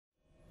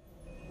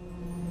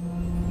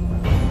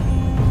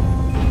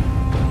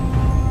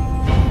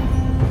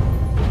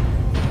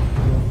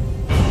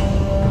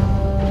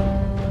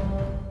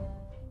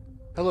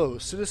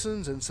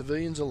citizens and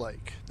civilians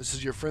alike. This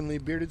is your friendly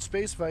bearded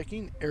Space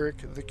Viking,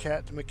 Erik the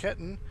Cat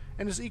McKetten,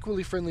 and his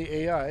equally friendly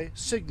AI,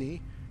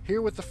 Signy,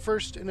 here with the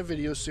first in a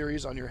video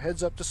series on your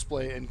heads-up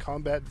display and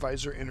combat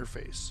visor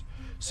interface.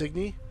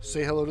 Signy,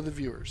 say hello to the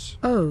viewers.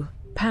 Oh,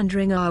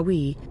 pandering are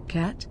we,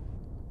 Cat?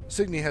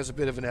 Signy has a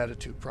bit of an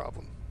attitude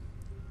problem.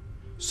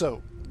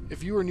 So,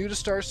 if you are new to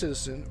Star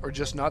Citizen, or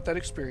just not that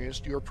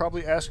experienced, you are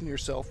probably asking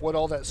yourself what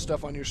all that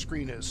stuff on your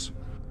screen is.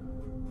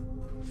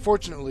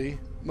 Fortunately,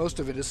 most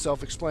of it is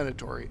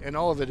self-explanatory, and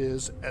all of it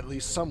is, at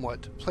least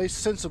somewhat, placed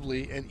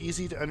sensibly and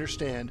easy to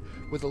understand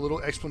with a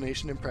little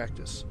explanation and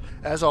practice.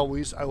 As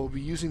always, I will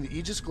be using the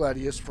Aegis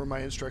Gladius for my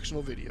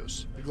instructional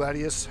videos. The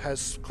Gladius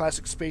has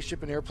classic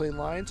spaceship and airplane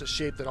lines, a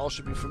shape that all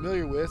should be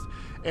familiar with,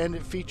 and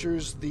it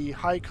features the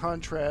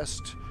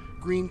high-contrast,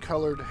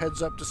 green-colored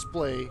heads-up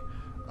display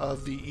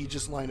of the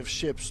Aegis line of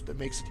ships that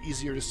makes it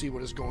easier to see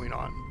what is going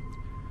on.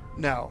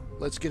 Now,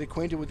 let's get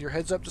acquainted with your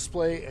heads-up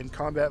display and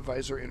combat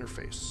visor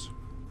interface.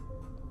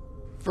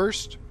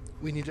 First,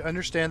 we need to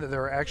understand that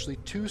there are actually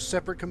two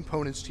separate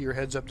components to your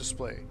heads-up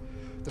display.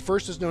 The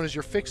first is known as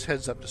your fixed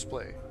heads-up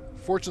display.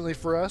 Fortunately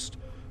for us,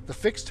 the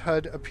fixed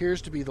HUD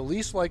appears to be the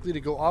least likely to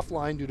go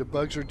offline due to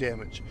bugs or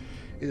damage.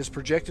 It is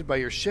projected by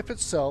your ship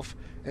itself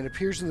and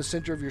appears in the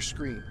center of your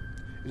screen.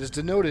 It is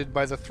denoted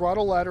by the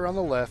throttle ladder on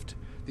the left,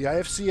 the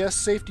IFCS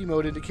safety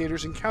mode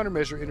indicators and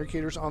countermeasure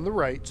indicators on the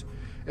right,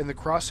 and the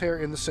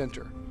crosshair in the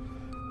center.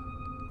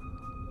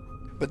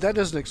 But that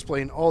doesn't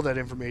explain all that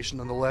information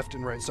on the left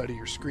and right side of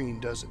your screen,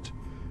 does it?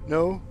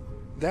 No,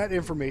 that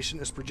information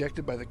is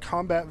projected by the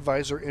combat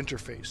visor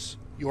interface,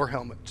 your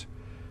helmet.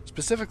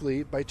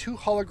 Specifically, by two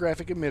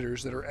holographic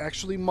emitters that are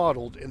actually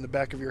modeled in the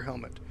back of your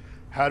helmet.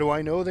 How do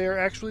I know they are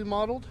actually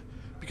modeled?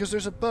 Because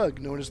there's a bug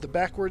known as the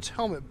backwards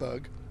helmet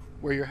bug,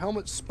 where your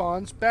helmet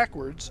spawns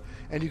backwards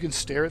and you can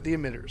stare at the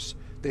emitters.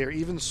 They are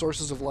even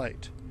sources of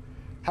light.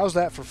 How's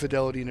that for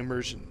fidelity and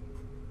immersion?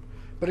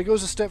 But it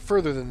goes a step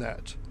further than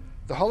that.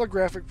 The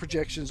holographic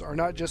projections are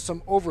not just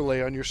some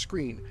overlay on your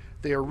screen,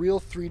 they are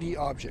real 3D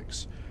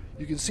objects.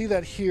 You can see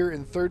that here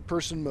in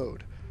third-person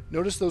mode.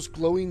 Notice those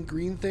glowing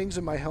green things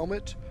in my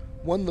helmet?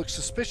 One looks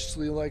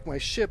suspiciously like my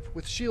ship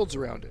with shields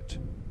around it.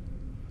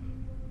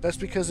 That's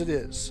because it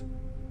is.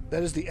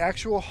 That is the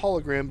actual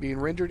hologram being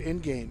rendered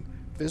in-game,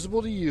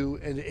 visible to you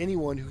and to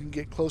anyone who can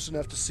get close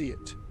enough to see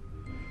it.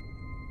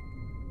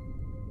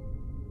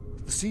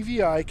 The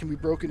CVI can be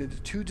broken into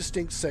two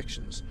distinct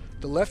sections,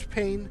 the left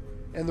pane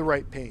and the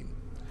right pane.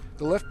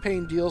 The left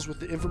pane deals with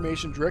the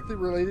information directly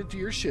related to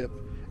your ship,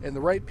 and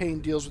the right pane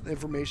deals with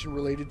information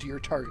related to your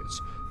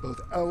targets, both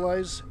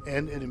allies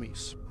and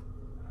enemies.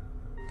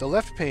 The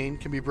left pane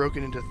can be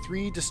broken into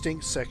three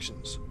distinct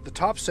sections. The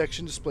top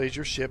section displays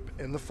your ship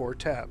and the four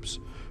tabs.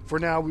 For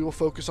now, we will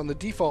focus on the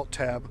default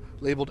tab,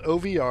 labeled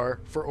OVR,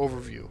 for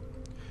Overview.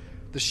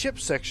 The ship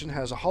section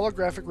has a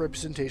holographic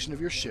representation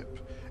of your ship.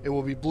 It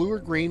will be blue or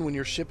green when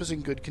your ship is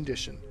in good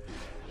condition.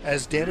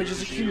 As damage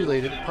is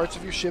accumulated, parts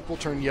of your ship will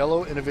turn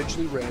yellow and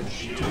eventually red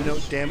to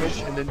denote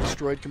damaged and then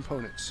destroyed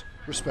components,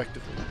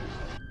 respectively.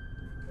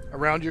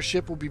 Around your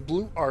ship will be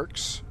blue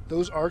arcs.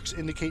 Those arcs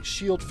indicate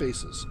shield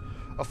faces.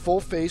 A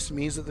full face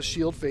means that the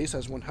shield face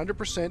has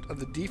 100% of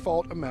the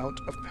default amount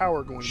of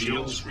power going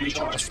to it.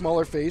 A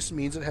smaller face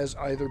means it has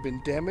either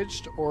been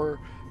damaged or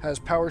has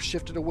power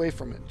shifted away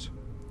from it.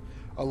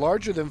 A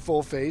larger than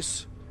full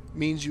face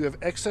means you have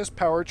excess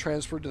power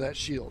transferred to that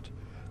shield.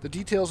 The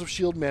details of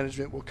shield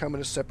management will come in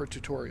a separate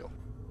tutorial.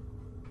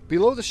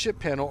 Below the ship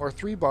panel are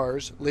three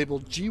bars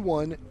labeled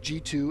G1,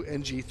 G2,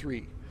 and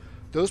G3.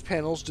 Those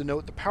panels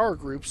denote the power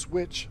groups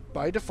which,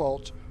 by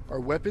default, are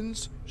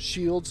weapons,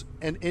 shields,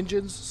 and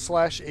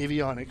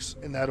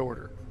engines/avionics in that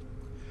order.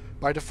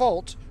 By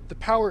default, the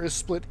power is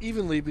split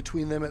evenly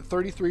between them at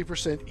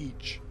 33%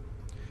 each.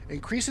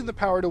 Increasing the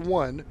power to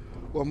 1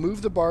 will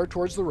move the bar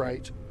towards the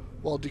right,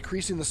 while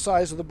decreasing the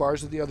size of the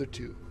bars of the other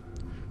two.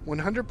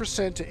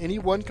 100% to any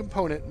one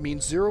component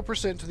means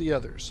 0% to the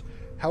others.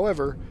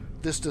 However,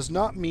 this does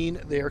not mean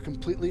they are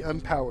completely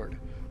unpowered,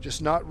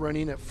 just not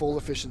running at full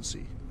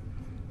efficiency.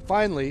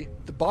 Finally,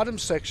 the bottom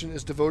section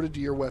is devoted to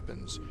your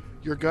weapons.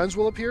 Your guns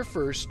will appear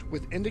first,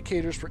 with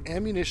indicators for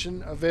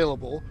ammunition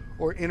available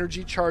or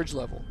energy charge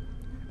level.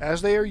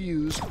 As they are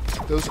used,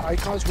 those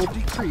icons will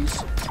decrease,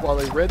 while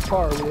a red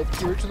bar will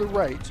appear to the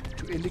right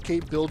to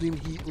indicate building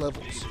heat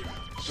levels.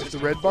 If the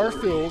red bar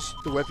fills,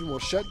 the weapon will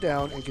shut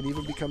down and can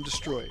even become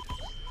destroyed.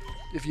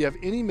 If you have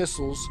any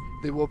missiles,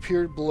 they will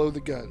appear below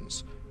the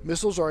guns.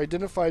 Missiles are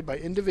identified by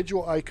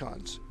individual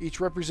icons,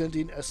 each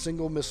representing a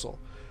single missile.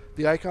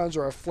 The icons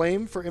are a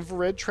flame for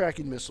infrared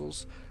tracking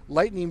missiles,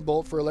 lightning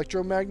bolt for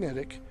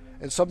electromagnetic,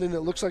 and something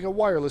that looks like a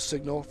wireless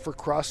signal for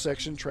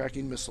cross-section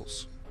tracking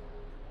missiles.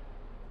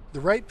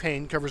 The right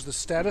pane covers the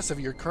status of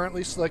your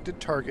currently selected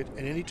target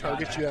and any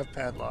targets you have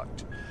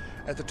padlocked.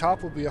 At the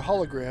top will be a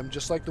hologram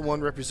just like the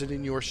one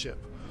representing your ship.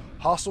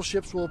 Hostile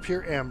ships will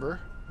appear amber,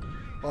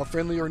 while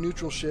friendly or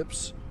neutral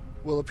ships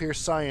will appear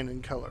cyan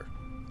in color.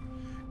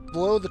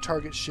 Below the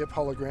target ship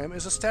hologram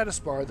is a status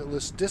bar that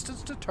lists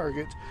distance to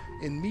target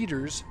in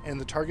meters and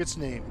the target's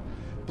name.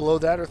 Below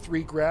that are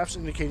 3 graphs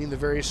indicating the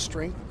various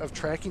strength of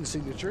tracking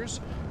signatures,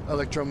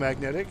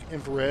 electromagnetic,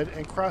 infrared,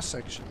 and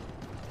cross-section.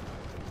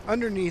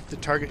 Underneath the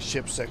target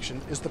ship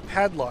section is the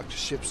padlocked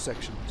ship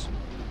sections.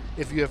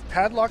 If you have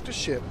padlocked a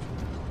ship,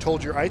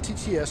 told your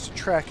ITTS to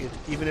track it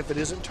even if it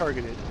isn't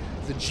targeted,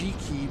 the G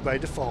key by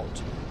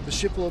default, the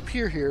ship will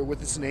appear here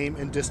with its name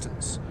and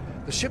distance.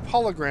 The ship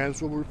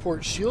holograms will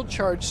report shield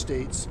charge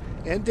states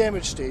and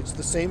damage states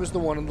the same as the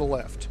one on the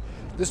left.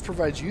 This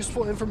provides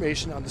useful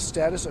information on the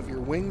status of your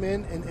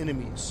wingmen and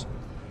enemies.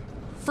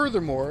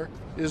 Furthermore,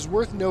 it is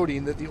worth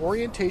noting that the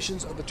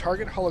orientations of the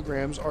target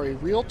holograms are a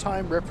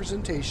real-time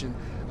representation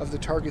of the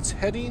target's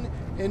heading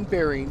and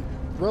bearing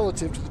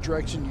relative to the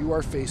direction you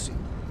are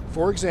facing.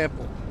 For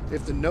example,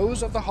 if the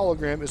nose of the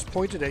hologram is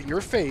pointed at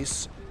your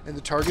face and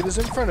the target is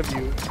in front of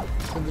you,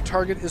 then the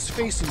target is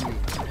facing you.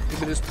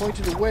 If it is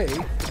pointed away,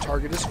 the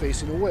target is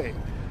facing away.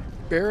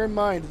 Bear in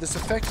mind this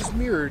effect is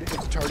mirrored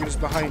if the target is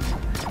behind you.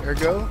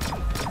 Ergo,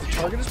 if the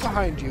target is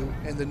behind you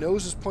and the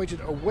nose is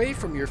pointed away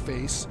from your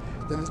face,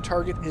 then the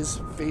target is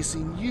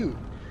facing you.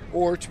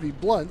 Or, to be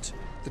blunt,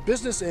 the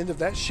business end of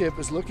that ship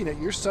is looking at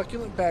your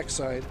succulent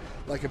backside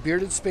like a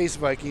bearded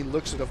Space-Viking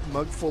looks at a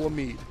mug full of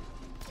mead.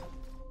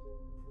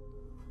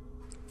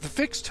 The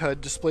fixed HUD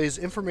displays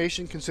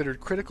information considered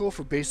critical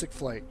for basic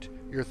flight: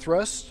 your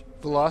thrust,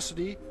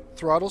 velocity,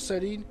 throttle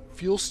setting,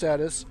 fuel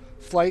status,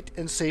 flight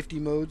and safety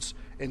modes,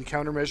 and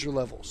countermeasure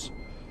levels.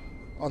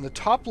 On the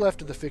top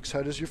left of the fixed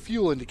HUD is your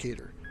fuel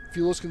indicator.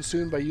 Fuel is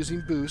consumed by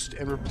using boost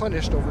and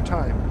replenished over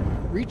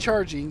time.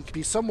 Recharging can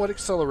be somewhat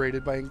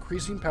accelerated by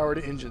increasing power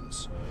to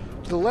engines.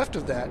 To the left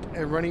of that,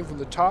 and running from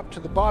the top to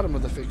the bottom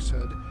of the fixed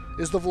HUD,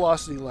 is the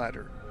velocity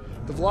ladder.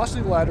 The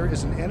velocity ladder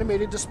is an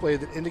animated display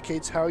that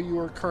indicates how you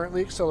are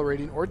currently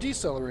accelerating or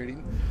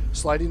decelerating.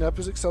 Sliding up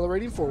is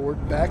accelerating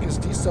forward, back is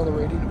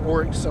decelerating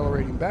or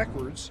accelerating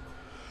backwards.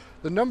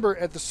 The number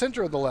at the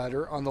center of the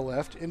ladder on the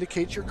left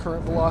indicates your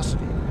current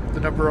velocity. The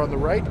number on the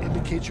right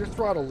indicates your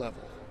throttle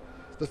level.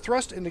 The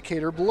thrust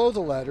indicator below the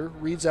ladder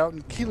reads out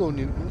in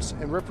kilonewtons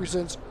and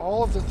represents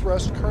all of the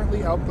thrust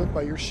currently output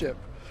by your ship,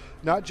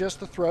 not just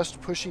the thrust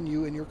pushing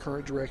you in your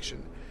current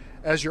direction.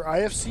 As your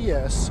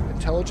IFCS,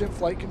 Intelligent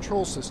Flight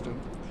Control System,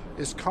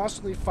 is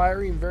constantly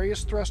firing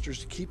various thrusters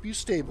to keep you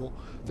stable,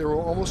 there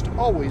will almost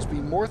always be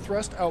more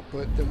thrust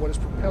output than what is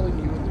propelling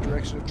you in the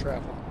direction of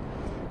travel.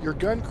 Your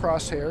gun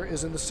crosshair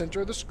is in the center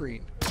of the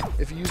screen.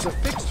 If you use a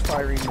fixed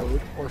firing mode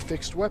or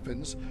fixed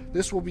weapons,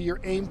 this will be your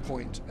aim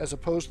point, as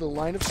opposed to the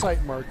line of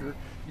sight marker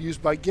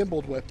used by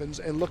gimbaled weapons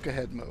and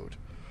look-ahead mode.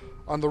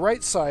 On the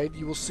right side,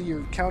 you will see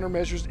your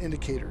countermeasures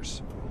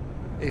indicators: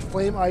 a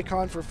flame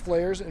icon for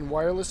flares and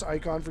wireless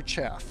icon for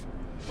chaff.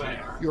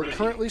 Your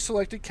currently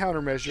selected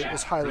countermeasure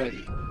is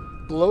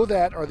highlighted. Below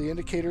that are the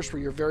indicators for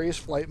your various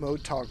flight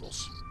mode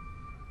toggles.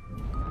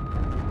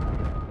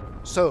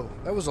 So,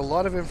 that was a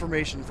lot of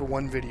information for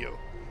one video,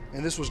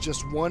 and this was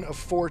just one of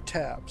 4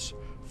 tabs.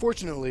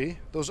 Fortunately,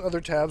 those other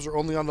tabs are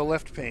only on the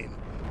left pane,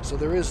 so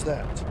there is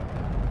that,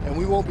 and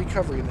we won't be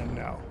covering them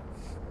now.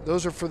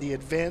 Those are for the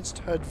advanced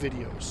HUD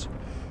videos,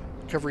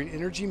 covering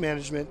energy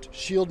management,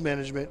 shield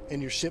management, and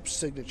your ship's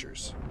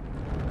signatures.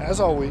 As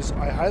always,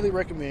 I highly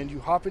recommend you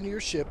hop into your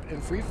ship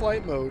in free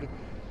flight mode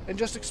and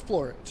just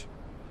explore it.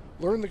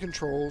 Learn the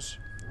controls,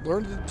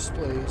 learn the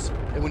displays,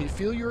 and when you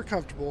feel you are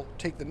comfortable,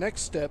 take the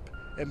next step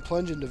and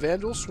plunge into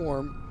Vandal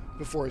Swarm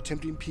before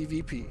attempting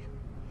PvP.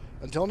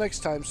 Until next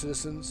time,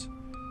 citizens,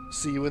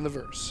 see you in the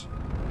verse.